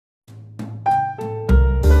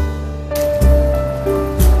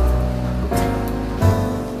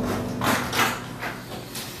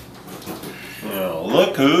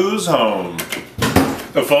who's home?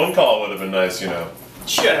 A phone call would have been nice, you know.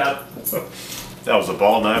 Shut up. That was a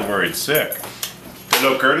ball and I'm worried sick.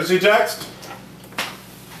 No courtesy text?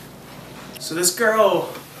 So this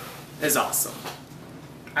girl is awesome.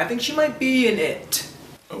 I think she might be an it.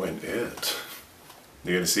 Oh, an it.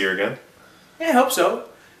 You gonna see her again? Yeah, I hope so.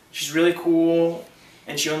 She's really cool,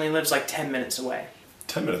 and she only lives like 10 minutes away.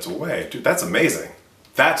 10 minutes away? Dude, that's amazing.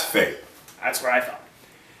 That's fate. That's what I thought.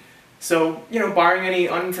 So, you know, barring any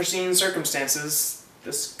unforeseen circumstances,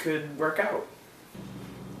 this could work out.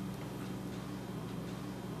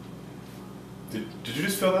 Did you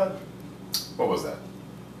just feel that? What was that?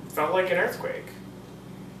 It felt like an earthquake.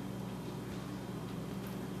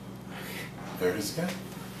 There it is again.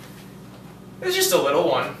 It was just a little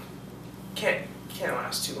one. Can't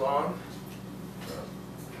last too long.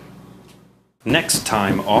 Next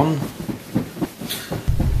time on...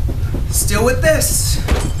 Still with this.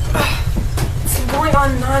 It's been going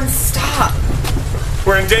on non-stop.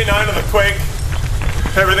 We're in day 9 of the quake.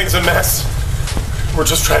 Everything's a mess. We're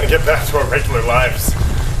just trying to get back to our regular lives.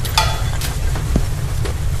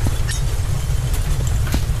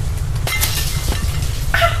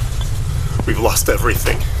 We've lost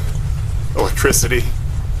everything. Electricity,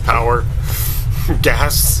 power,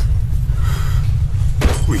 gas.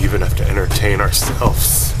 We even have to entertain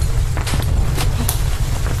ourselves.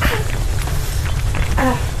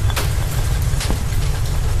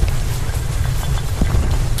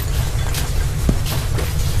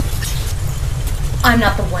 I'm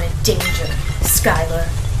not the one in danger, Skylar.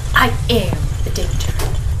 I am the danger.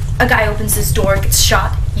 A guy opens his door, gets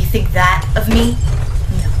shot. You think that of me?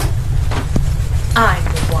 No. I'm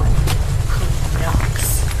the one who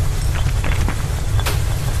knocks.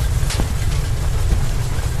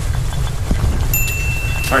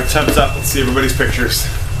 Alright, time's up. Let's see everybody's pictures.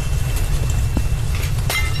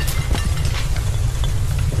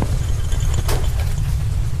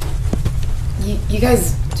 You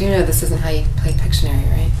guys do know this isn't how you play Pictionary,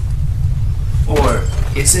 right? Or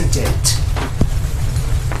isn't it?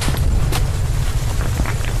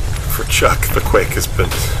 For Chuck, the quake has been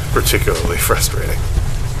particularly frustrating.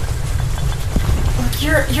 Look,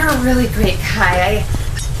 you're a really great guy.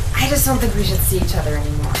 I just don't think we should see each other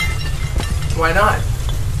anymore. Why not?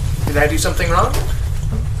 Did I do something wrong?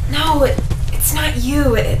 No, it's not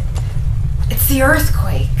you. It's the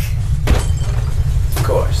earthquake. Of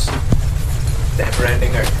course.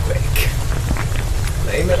 Never-ending earthquake.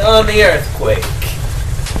 Blame it on the earthquake.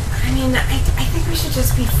 I mean, I think we should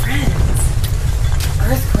just be friends.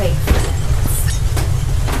 Earthquake friends.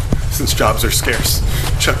 Since jobs are scarce,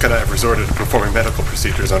 Chuck and I have resorted to performing medical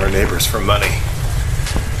procedures on our neighbors for money.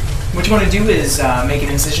 What you want to do is make an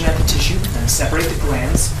incision at the tissue, then separate the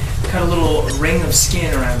glands, cut a little ring of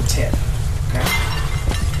skin around the tip. Okay?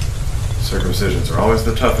 Circumcisions are always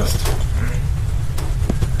the toughest.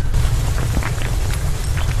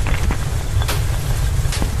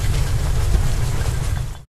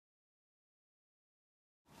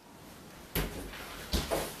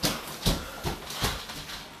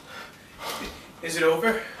 Is it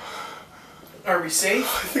over? Are we safe?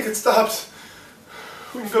 I think it stopped.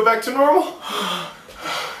 We can go back to normal.